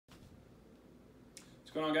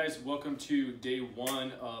What's going on, guys? Welcome to day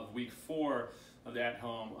one of week 4 of the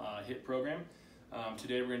at-home HIIT program.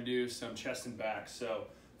 Today we're going to do some chest and back. So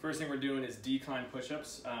first thing we're doing is decline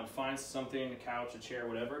push-ups. Find something, a couch, a chair,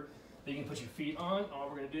 whatever, that you can put your feet on. All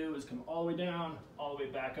we're going to do is come all the way down, all the way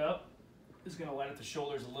back up. This is going to light up the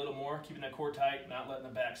shoulders a little more, keeping that core tight, not letting the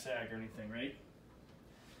back sag or anything, right?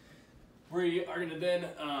 We are going to then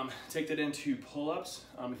take that into pull-ups.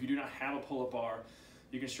 If you do not have a pull-up bar,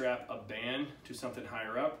 you can strap a band to something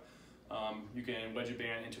higher up. You can wedge a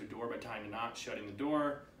band into a door by tying a knot, shutting the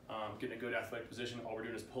door, getting a good athletic position. All we're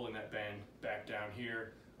doing is pulling that band back down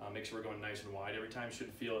here. Make sure we're going nice and wide every time. You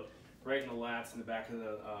should feel it right in the lats in the back of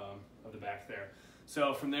the back there.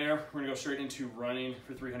 So from there, we're gonna go straight into running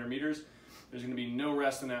for 300 meters. There's gonna be no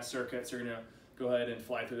rest in that circuit, so you're gonna go ahead and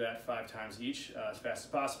fly through that 5 times each as fast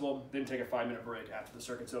as possible. Then take a 5-minute break after the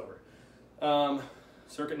circuit's over.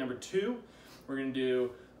 Circuit number 2. We're going to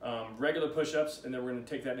do regular push-ups, and then we're going to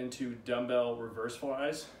take that into dumbbell reverse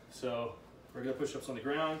flies. So regular push-ups on the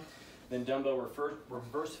ground, then dumbbell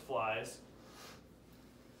reverse flies.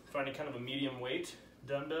 Finding kind of a medium weight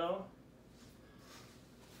dumbbell.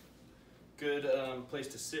 Good place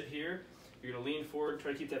to sit here. You're going to lean forward,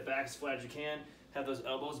 try to keep that back as flat as you can. Have those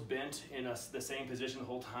elbows bent in the same position the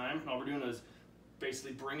whole time. And all we're doing is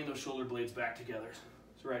basically bringing those shoulder blades back together.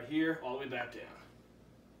 So right here, all the way back down.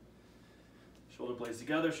 Shoulder blades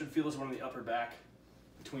together, should feel this one in the upper back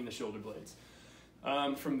between the shoulder blades.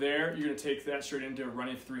 From there, you're going to take that straight into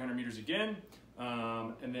running 300 meters again.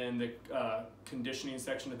 And then the conditioning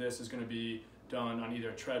section of this is going to be done on either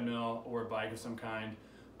a treadmill or a bike of some kind.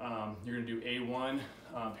 You're going to do A1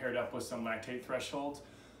 paired up with some lactate thresholds,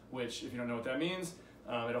 which, if you don't know what that means,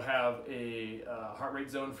 it'll have a heart rate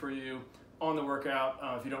zone for you on the workout.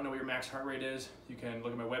 If you don't know what your max heart rate is, you can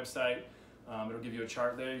look at my website. It'll give you a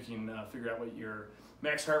chart there. You can figure out what your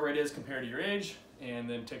max heart rate is compared to your age, and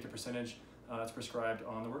then take the percentage that's prescribed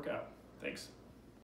on the workout. Thanks.